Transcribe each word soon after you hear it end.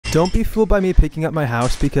Don't be fooled by me picking up my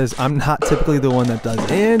house because I'm not typically the one that does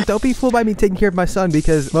it. And don't be fooled by me taking care of my son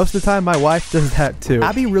because most of the time my wife does that too.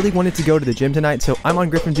 Abby really wanted to go to the gym tonight, so I'm on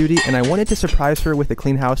Griffin duty and I wanted to surprise her with a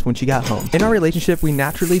clean house when she got home. In our relationship, we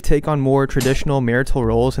naturally take on more traditional marital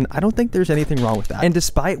roles, and I don't think there's anything wrong with that. And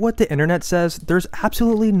despite what the internet says, there's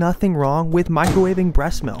absolutely nothing wrong with microwaving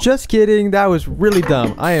breast milk. Just kidding, that was really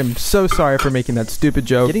dumb. I am so sorry for making that stupid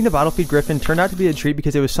joke. Getting to bottle feed Griffin turned out to be a treat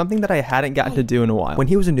because it was something that I hadn't gotten to do in a while. When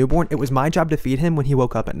he was a newborn, it was my job to feed him when he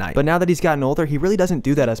woke up at night. But now that he's gotten older, he really doesn't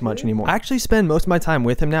do that as much anymore. I actually spend most of my time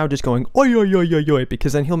with him now just going oi oi oi oi oi,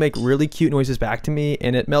 because then he'll make really cute noises back to me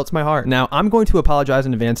and it melts my heart. Now I'm going to apologize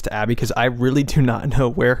in advance to Abby because I really do not know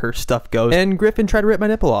where her stuff goes, and Griffin tried to rip my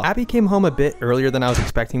nipple off. Abby came home a bit earlier than I was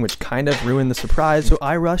expecting, which kind of ruined the surprise, so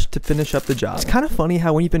I rushed to finish up the job. It's kind of funny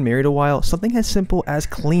how when you've been married a while, something as simple as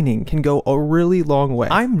cleaning can go a really long way.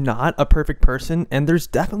 I'm not a perfect person and there's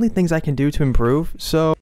definitely things I can do to improve, so